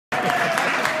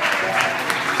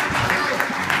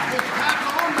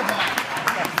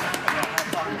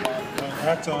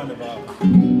That's on the Bob.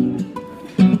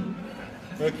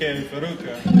 Okay,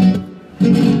 Faruka.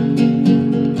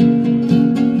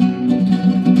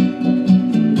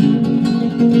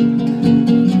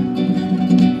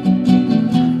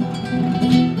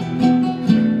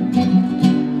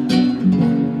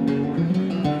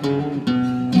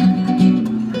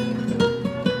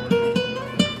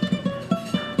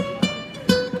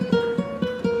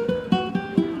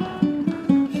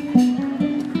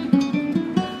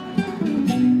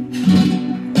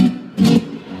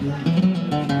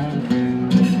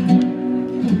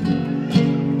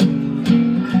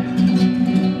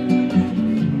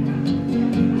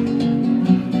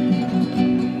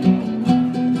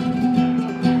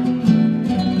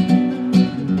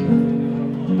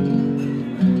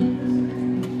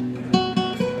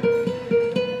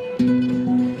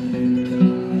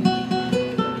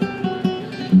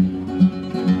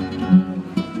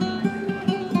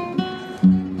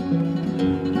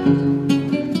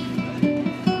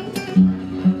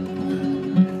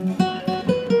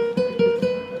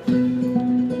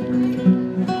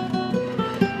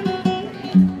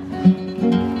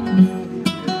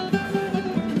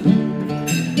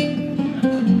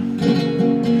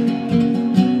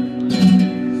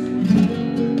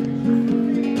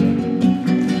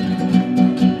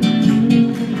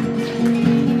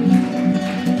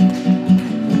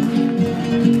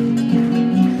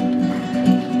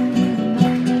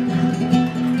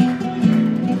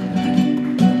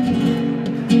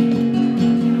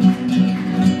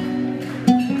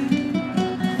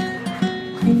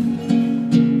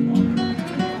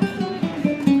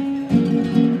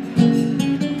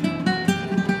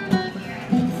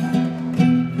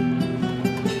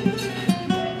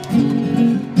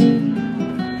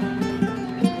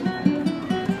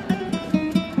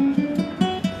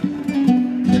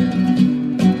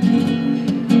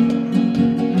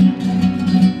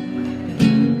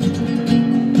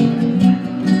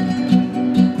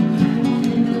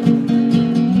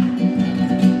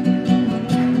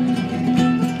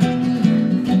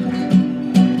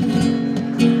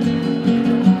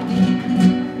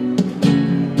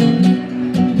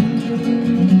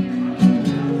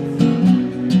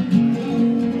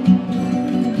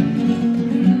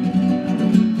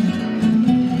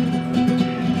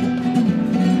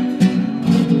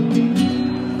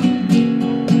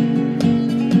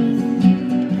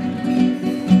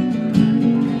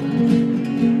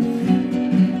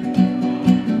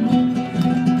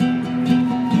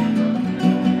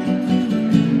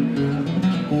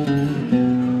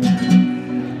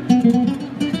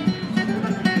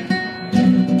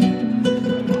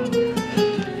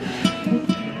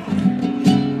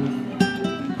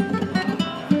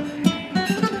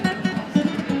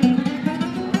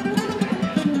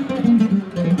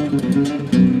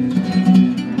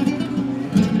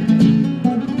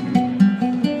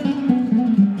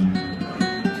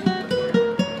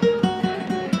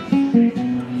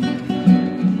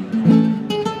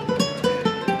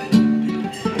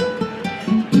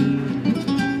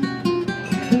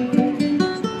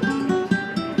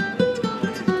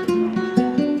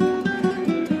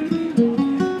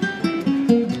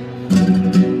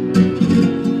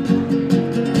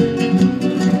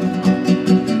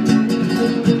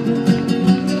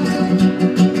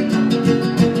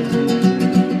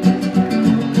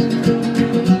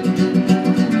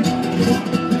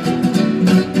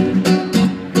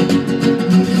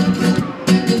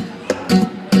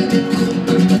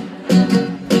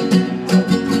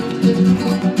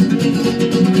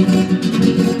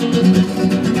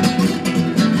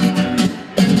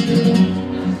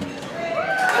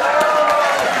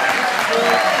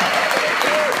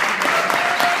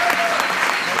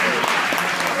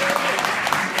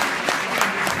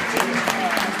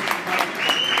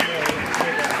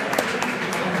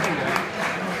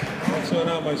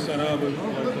 My son Albert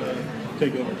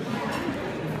take over.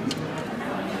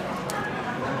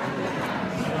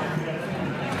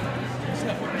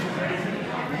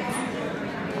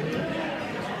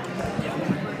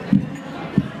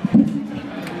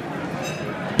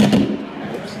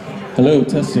 Hello,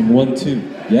 testing, 1,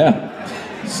 2.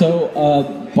 Yeah. So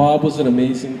Bob was an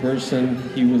amazing person.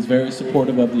 He was very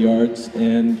supportive of the arts,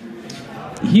 and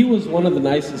he was one of the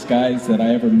nicest guys that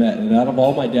I ever met. And out of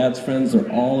all my dad's friends, they're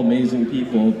all amazing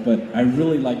people, but I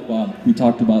really like Bob. We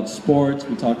talked about sports,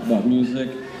 we talked about music.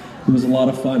 It was a lot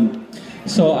of fun.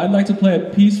 So I'd like to play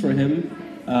a piece for him.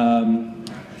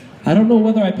 I don't know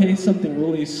whether I play something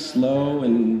really slow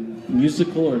and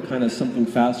musical or kind of something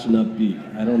fast and upbeat.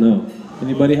 I don't know.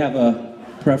 Anybody have a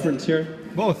preference here?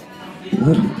 Both.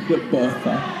 Both.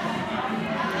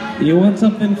 You want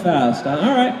something fast? All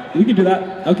right, we can do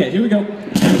that. Okay, here we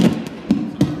go.